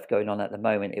COVID stuff going on at the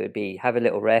moment, it would be have a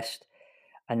little rest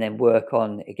and then work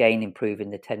on again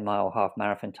improving the 10-mile half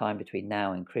marathon time between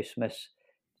now and Christmas,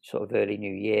 sort of early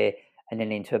New Year, and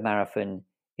then into a marathon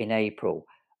in April,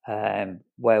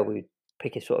 where we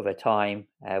pick a sort of a time,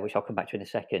 which I'll come back to in a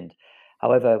second.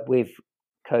 However, with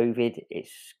COVID,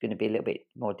 it's going to be a little bit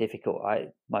more difficult.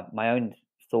 My own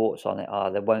thoughts on it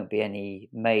are there won't be any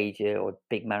major or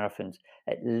big marathons,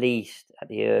 at least at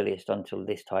the earliest until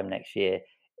this time next year,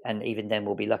 and even then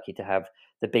we'll be lucky to have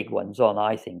the big ones on.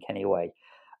 I think anyway.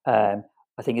 Um,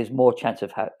 I think there's more chance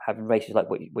of having races like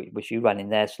which you run in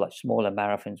there, so like smaller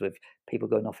marathons with people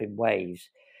going off in waves.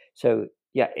 So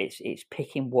yeah, it's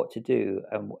picking what to do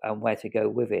and where to go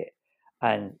with it.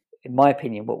 And in my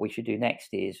opinion, what we should do next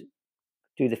is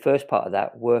do the first part of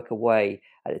that, work away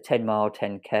at the 10-mile,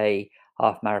 10K,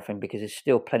 half marathon, because there's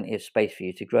still plenty of space for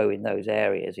you to grow in those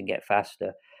areas and get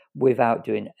faster without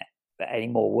doing any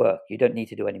more work. You don't need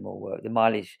to do any more work. The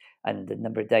mileage and the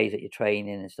number of days that you're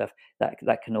training and stuff,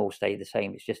 that can all stay the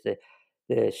same. It's just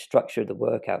the structure of the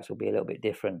workouts will be a little bit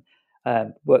different.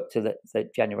 Work to the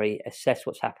January, assess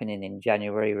what's happening in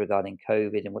January regarding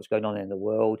COVID and what's going on in the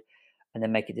world, and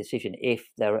then make a decision. If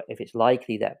it's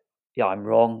likely that yeah, I'm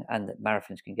wrong, and that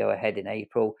marathons can go ahead in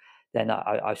April, then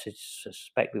I should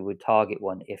suspect we would target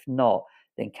one. If not,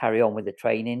 then carry on with the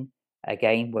training.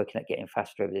 Again, working at getting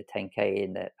faster over the 10K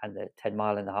and the 10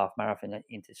 mile and a half marathon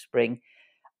into spring.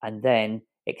 And then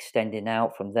extending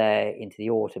out from there into the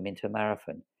autumn into a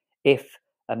marathon. If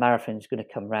a marathon is going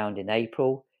to come round in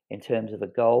April in terms of a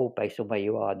goal based on where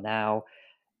you are now,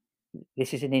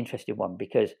 this is an interesting one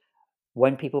because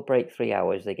when people break 3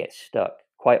 hours, they get stuck.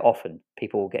 Quite often,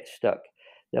 people will get stuck.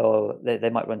 They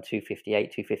might run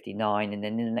 2:58, 2:59, and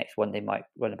then in the next one, they might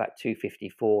run about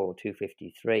 2:54 or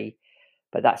 2:53.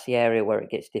 But that's the area where it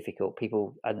gets difficult.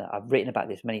 People, and I've written about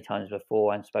this many times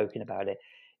before and spoken about it,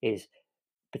 is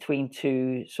between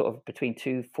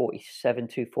 2:47,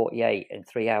 2:48 and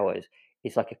 3 hours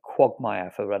is like a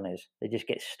quagmire for runners. They just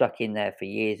get stuck in there for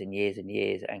years and years and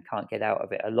years and can't get out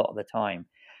of it a lot of the time.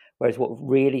 Whereas what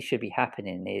really should be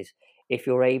happening is if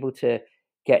you're able to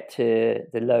get to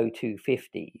the low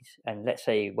 250s, and let's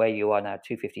say where you are now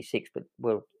 256, but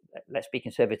let's be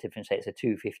conservative and say it's a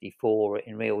 254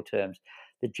 in real terms.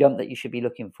 The jump that you should be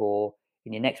looking for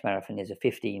in your next marathon is a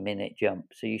 15-minute jump.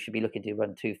 So you should be looking to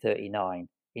run 2:39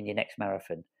 in your next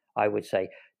marathon. I would say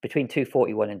between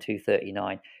 2:41 and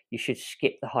 2:39, you should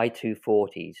skip the high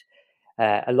 240s.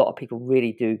 A lot of people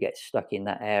really do get stuck in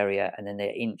that area, and then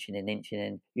they're inching and inching.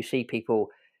 And you see people,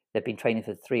 they've been training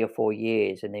for 3 or 4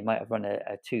 years, and they might have run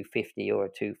a 250 or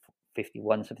a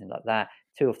 251, something like that,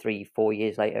 2 or 3, 4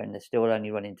 years later, and they're still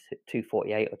only running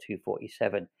 248 or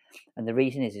 247. And the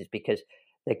reason is because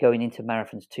they're going into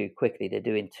marathons too quickly. They're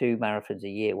doing 2 marathons a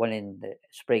year, one in the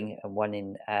spring and one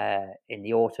in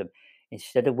the autumn,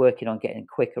 instead of working on getting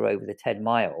quicker over the 10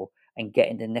 mile and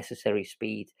getting the necessary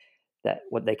speed that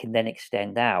what they can then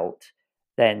extend out,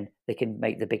 then they can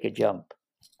make the bigger jump.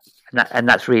 And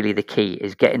that's really the key,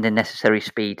 is getting the necessary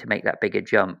speed to make that bigger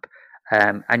jump.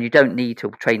 And you don't need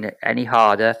to train it any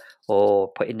harder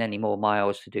or put in any more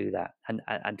miles to do that.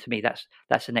 And to me, that's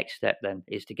the next step then,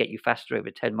 is to get you faster over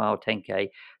 10 mile,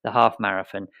 10K, the half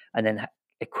marathon, and then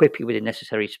equip you with the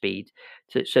necessary speed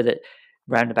so that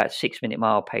round about 6 minute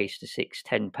mile pace to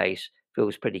 6:10 pace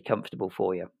feels pretty comfortable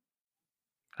for you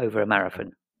over a Okay.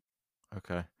 marathon.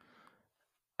 Okay.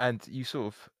 And you sort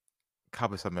of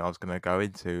cover something I was going to go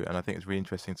into, and I think it's really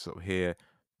interesting to sort of hear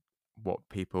what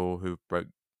people who broke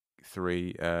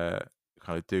three kind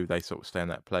of do. They sort of stay in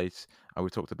that place. And we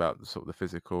talked about the sort of the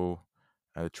physical,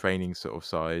 training sort of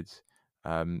sides.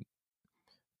 Um,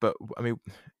 but I mean,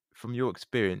 from your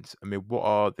experience, I mean, what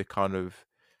are the kind of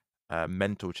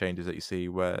mental changes that you see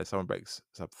where someone breaks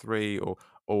sub three,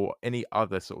 or any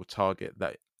other sort of target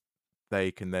that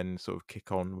they can then sort of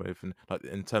kick on with, and like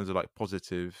in terms of like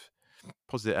positive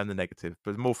and the negative,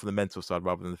 but more from the mental side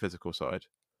rather than the physical side.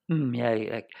 Yeah,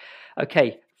 yeah.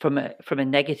 Okay, from a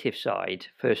negative side,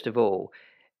 first of all,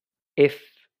 if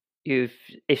you've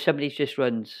if somebody's just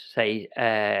runs, say,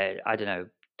 I don't know,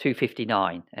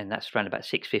 2:59, and that's around about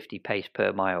 6:50 pace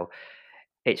per mile,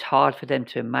 it's hard for them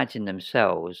to imagine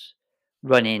themselves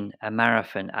running a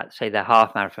marathon at, say, their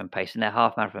half marathon pace, and their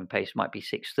half marathon pace might be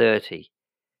 6:30.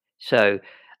 So,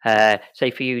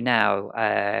 say for you now,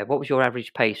 what was your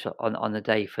average pace on the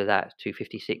day for that?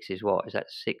 2:56 is what? Is that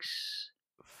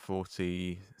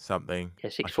 40 something. yeah, I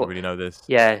six should four? really know this.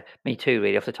 Yeah, me too,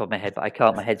 really, off the top of my head, but I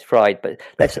can't. My head's fried. But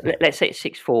let's say it's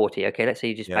 6:40. Okay, let's say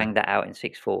you just Yeah, banged that out in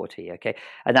 6:40. Okay,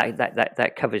 and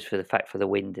that covers for the fact for the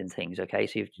wind and things. Okay,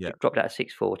 so yeah, you've dropped out at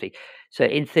 6:40. So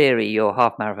in theory, your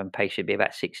half marathon pace should be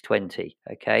about 6:20.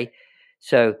 Okay,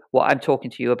 so what I'm talking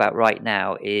to you about right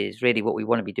now is really what we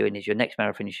want to be doing. Is your next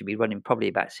marathon you should be running probably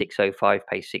about 6:05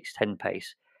 pace, 6:10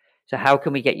 pace. So how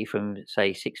can we get you from,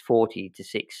 say, 6:40 to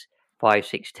 6:05,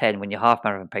 6:10 when your half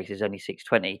marathon pace is only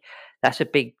 6:20? That's a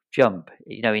big jump,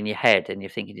 in your head, and you're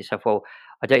thinking to yourself, "Well,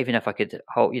 I don't even know if I could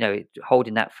hold."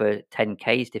 Holding that for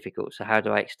 10K is difficult. So how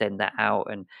do I extend that out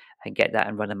and get that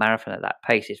and run a marathon at that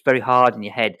pace? It's very hard in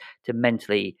your head to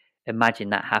mentally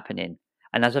imagine that happening.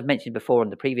 And as I've mentioned before on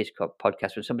the previous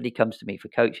podcast, when somebody comes to me for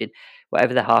coaching,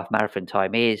 whatever the half marathon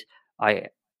time is, I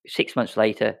 6 months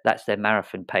later, that's their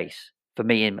marathon pace. For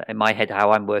me, in my head,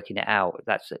 how I'm working it out,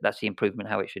 that's the improvement,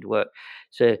 how it should work.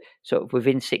 So, sort of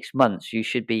within 6 months, you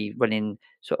should be running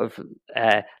sort of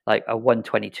like a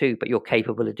 1:22, but you're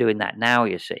capable of doing that now.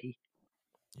 You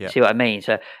yeah, see what I mean?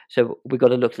 So we've got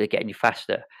to look at getting you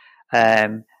faster,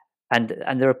 um, and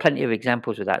there are plenty of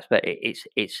examples of that. But it's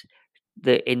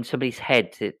in somebody's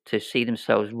head to see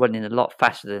themselves running a lot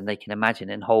faster than they can imagine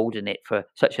and holding it for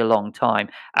such a long time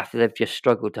after they've just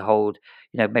struggled to hold,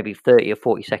 maybe 30 or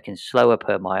 40 seconds slower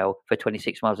per mile for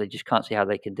 26 miles. They just can't see how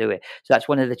they can do it. So that's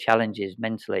one of the challenges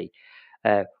mentally.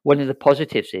 One of the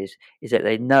positives is that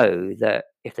they know that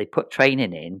if they put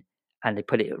training in and they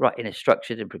put it right in a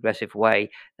structured and progressive way,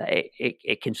 that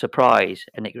it can surprise,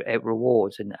 and it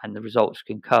rewards, and the results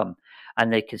can come.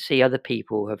 And they can see other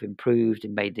people have improved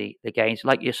and made the gains,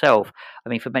 like yourself. I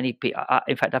mean, for many people,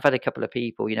 in fact, I've had a couple of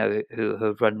people,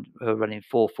 who are running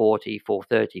 4:40,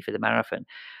 4:30 for the marathon,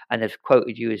 and they've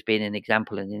quoted you as being an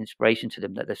example and an inspiration to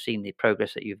them, that they've seen the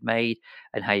progress that you've made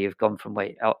and how you've gone from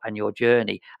way out and your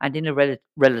journey, and in a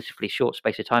relatively short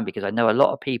space of time. Because I know a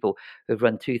lot of people who've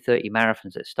run 2:30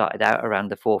 marathons that started out around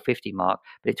the 4:50 mark,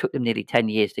 but it took them nearly 10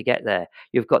 years to get there.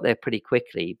 You've got there pretty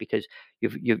quickly because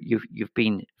you've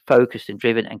been focused and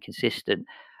driven and consistent,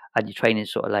 and your training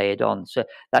sort of layered on. So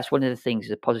that's one of the things,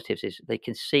 the positives, is they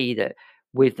can see that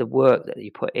with the work that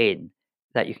you put in,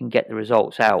 that you can get the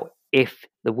results out if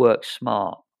the work's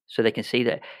smart. So they can see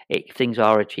that things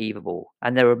are achievable.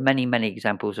 And there are many, many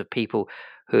examples of people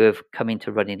who have come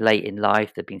into running late in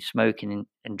life. They've been smoking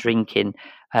and drinking,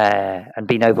 and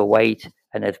been overweight,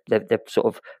 and they've sort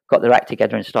of got their act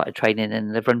together and started training,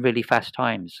 and they've run really fast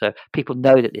times. So people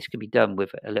know that this can be done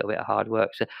with a little bit of hard work.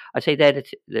 So I say they're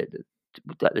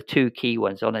the two key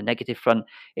ones. On a negative front,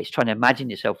 it's trying to imagine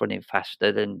yourself running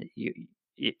faster than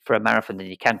for a marathon than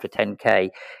you can for 10K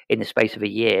in the space of a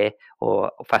year,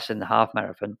 or faster than the half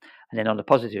marathon. And then on the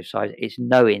positive side, it's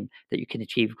knowing that you can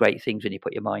achieve great things when you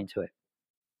put your mind to it.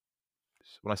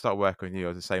 When I started working with you, I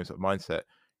was the same sort of mindset.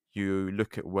 You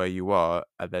look at where you are,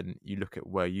 and then you look at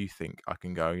where you think I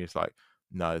can go, and it's like,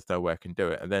 no, there's no way I can do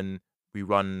it. And then we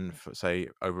run for, say,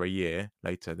 over a year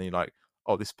later, and then you're like,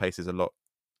 oh, this pace is a lot.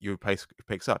 Your pace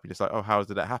picks up. You're just like, oh, how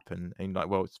did that happen? And you're like,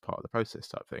 well, it's part of the process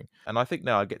type thing. And I think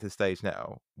now I get to the stage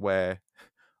now where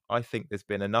I think there's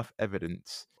been enough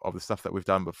evidence of the stuff that we've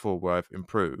done before where I've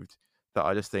improved, that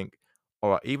I just think,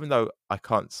 all right, even though I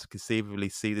can't conceivably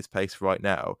see this pace right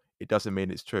now, it doesn't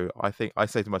mean it's true. I think I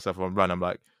say to myself on run, I'm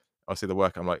like, I see the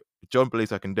work, I'm like, John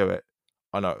believes I can do it.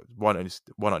 I know, why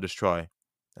not just try?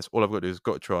 That's all I've got to do is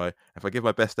got to try. If I give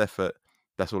my best effort,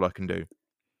 that's all I can do.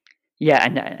 Yeah,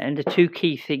 and the two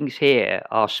key things here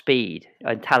are speed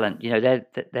and talent.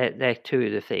 They're two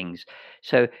of the things.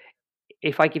 So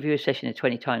if I give you a session of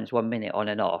 20 times 1 minute on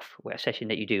and off, a session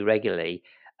that you do regularly,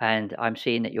 and I'm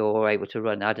seeing that you're able to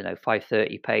run, I don't know,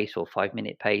 5:30 pace, or 5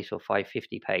 minute pace, or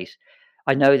 5:50 pace,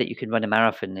 I know that you can run a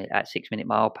marathon at 6 minute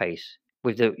mile pace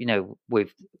with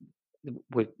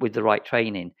with the right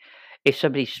training. If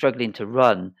somebody's struggling to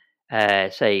run,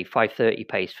 say 5:30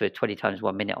 pace for 20 times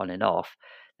 1 minute on and off,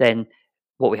 then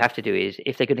what we have to do is,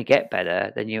 if they're going to get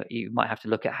better, then you might have to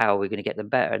look at how we're going to get them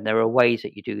better. And there are ways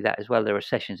that you do that as well. There are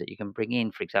sessions that you can bring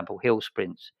in. For example, hill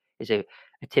sprints is a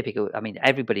typical. I mean,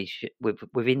 everybody should,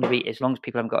 within as long as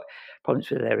people haven't got problems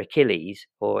with their Achilles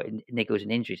or niggles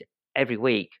and injuries. Every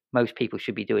week, most people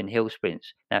should be doing hill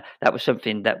sprints. Now, that was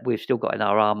something that we've still got in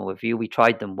our armour with you. We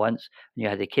tried them once, and you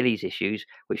had Achilles issues,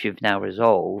 which you've now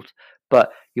resolved.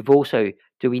 But you've also,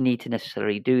 do we need to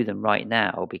necessarily do them right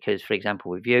now? Because, for example,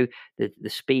 with you, the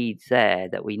speed's there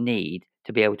that we need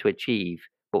to be able to achieve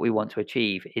what we want to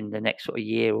achieve in the next sort of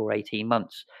year or 18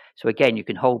 months. So again, you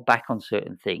can hold back on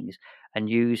certain things and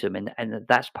use them. And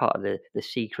that's part of the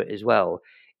secret as well,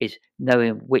 is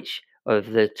knowing which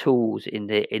of the tools in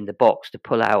the box to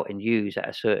pull out and use at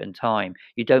a certain time.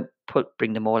 You don't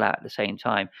bring them all out at the same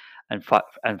time and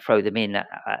throw them in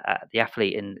at the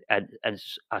athlete, and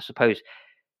I suppose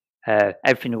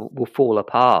everything will fall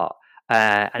apart.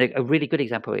 And a really good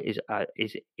example is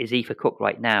Aoife Cook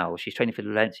right now. She's training for the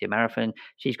Valencia Marathon.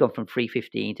 She's gone from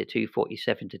 3:15 to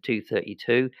 2:47 to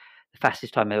 2:32, the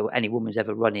fastest time any woman's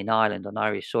ever run in Ireland on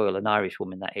Irish soil, an Irish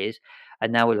woman that is.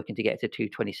 And now we're looking to get to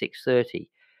 2:26:30.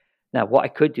 Now, what I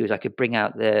could do is I could bring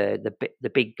out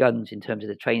the big guns in terms of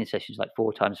the training sessions, like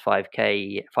 4 times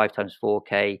 5K, 5 times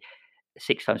 4K,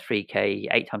 6 times 3K,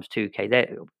 8 times 2K.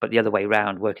 But the other way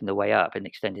around, working the way up and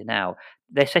extending out.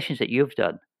 They're sessions that you've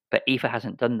done, but Aoife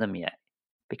hasn't done them yet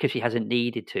because she hasn't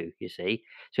needed to. You see,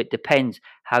 so it depends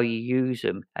how you use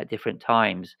them at different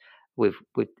times with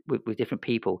different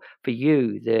people. For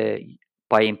you,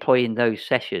 by employing those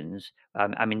sessions,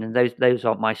 I mean, and those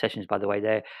aren't my sessions, by the way.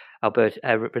 They're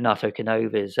Renato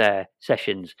Canova's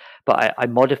sessions, but I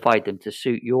modified them to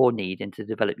suit your need and to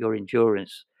develop your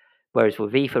endurance. Whereas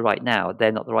with Aoife right now,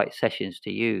 they're not the right sessions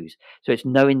to use. So it's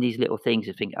knowing these little things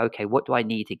and think, okay, what do I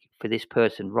need for this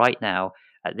person right now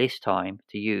at this time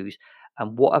to use?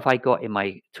 And what have I got in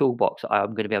my toolbox that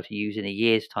I'm going to be able to use in a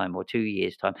year's time or 2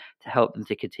 years' time to help them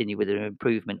to continue with their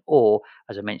improvement? Or,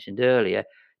 as I mentioned earlier,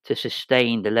 to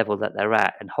sustain the level that they're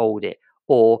at and hold it.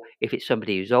 Or if it's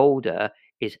somebody who's older,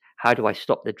 is how do I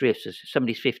stop the drifts? So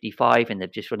somebody's 55 and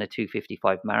they've just run a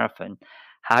 2:55 marathon.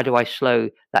 how do I slow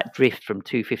that drift from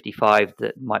 255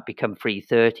 that might become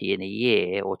 330 in a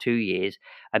year or 2 years,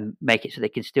 and make it so they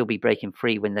can still be breaking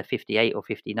free when they're 58 or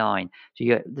 59.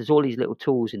 So there's all these little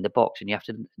tools in the box, and you have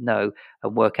to know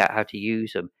and work out how to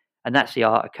use them. And that's the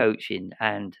art of coaching.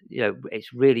 And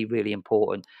it's really, really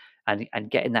important. And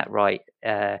getting that right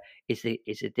is the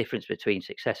difference between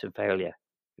success and failure,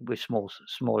 with small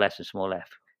s and small f.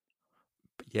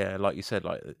 Yeah, like you said,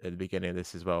 like at the beginning of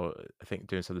this as well, I think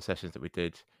doing some of the sessions that we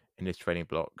did in this training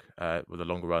block with the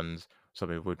longer runs,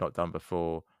 something we've not done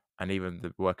before, and even the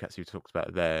workouts you talked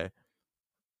about there,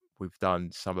 we've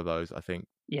done some of those, I think,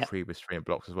 Yeah. previous training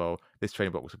blocks as well. This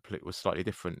training block was slightly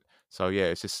different. So yeah,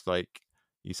 it's just like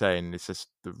you're saying, it's just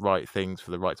the right things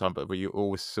for the right time, but we're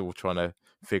always still trying to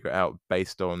figure it out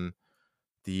based on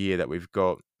the year that we've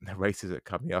got, the races that are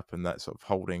coming up, and that sort of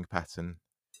holding pattern.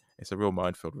 It's a real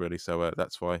minefield, really. So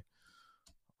that's why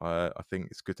I think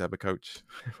it's good to have a coach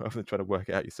rather than trying to work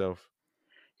it out yourself.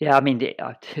 Yeah, I mean,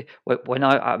 when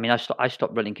I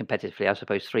stopped running competitively, I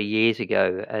suppose 3 years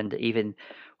ago, and even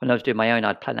when I was doing my own,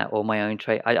 I'd plan out all my own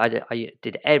I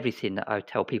did everything that I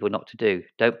tell people not to do.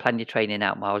 Don't plan your training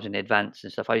out miles in advance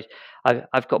and stuff.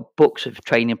 I've got books of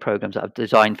training programs that I've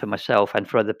designed for myself and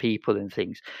for other people and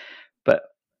things, but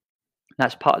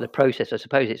that's part of the process. I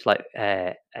suppose it's like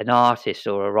an artist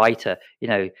or a writer.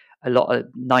 A lot of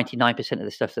 99% of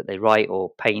the stuff that they write or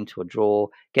paint or draw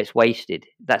gets wasted.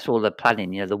 That's all the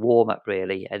planning, the warm up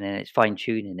really, and then it's fine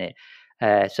tuning it.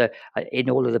 In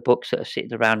all of the books that are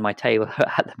sitting around my table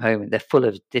at the moment, they're full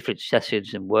of different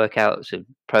sessions and workouts and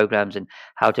programs and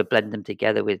how to blend them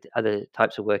together with other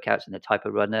types of workouts and the type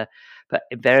of runner. But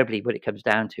invariably, what it comes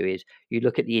down to is you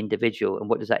look at the individual and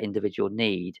what does that individual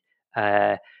need.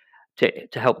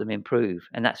 To help them improve,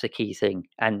 and that's the key thing.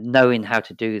 And knowing how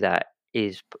to do that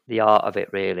is the art of it,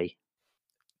 really.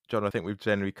 John, I think we've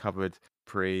generally covered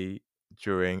pre,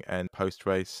 during, and post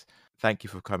race. Thank you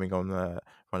for coming on the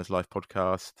Runners Life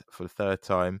podcast for the third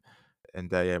time.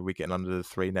 And yeah, we're getting under the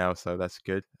 3 now, so that's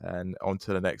good. And on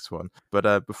to the next one.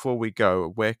 But before we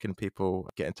go, where can people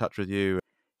get in touch with you?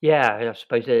 Yeah, I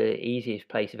suppose the easiest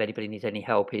place, if anybody needs any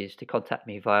help, is to contact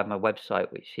me via my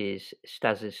website, which is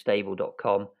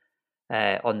stazzersstable.com.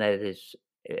 On there,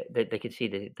 they can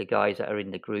see the guys that are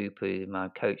in the group who I'm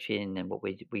coaching and what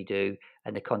we do,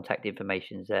 and the contact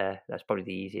information's there. That's probably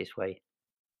the easiest way.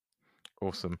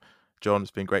 Awesome. John,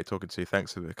 it's been great talking to you.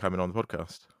 Thanks for coming on the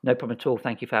podcast. No problem at all.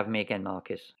 Thank you for having me again,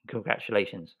 Marcus.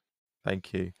 Congratulations.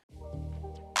 Thank you.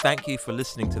 Thank you for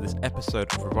listening to this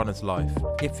episode of A Runner's Life.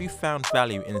 If you found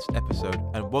value in this episode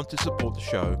and want to support the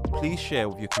show, please share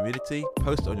with your community,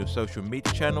 post on your social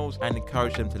media channels, and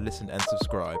encourage them to listen and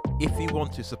subscribe. If you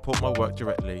want to support my work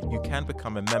directly, you can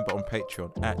become a member on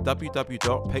Patreon at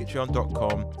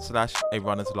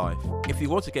www.patreon.com/arunnerslife. If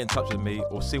you want to get in touch with me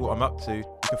or see what I'm up to, you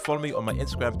can follow me on my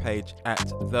Instagram page at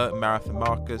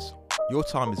 @TheMarathonMarcus. Your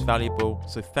time is valuable,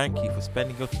 so thank you for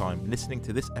spending your time listening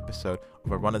to this episode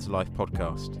of A Runner's Life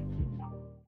podcast.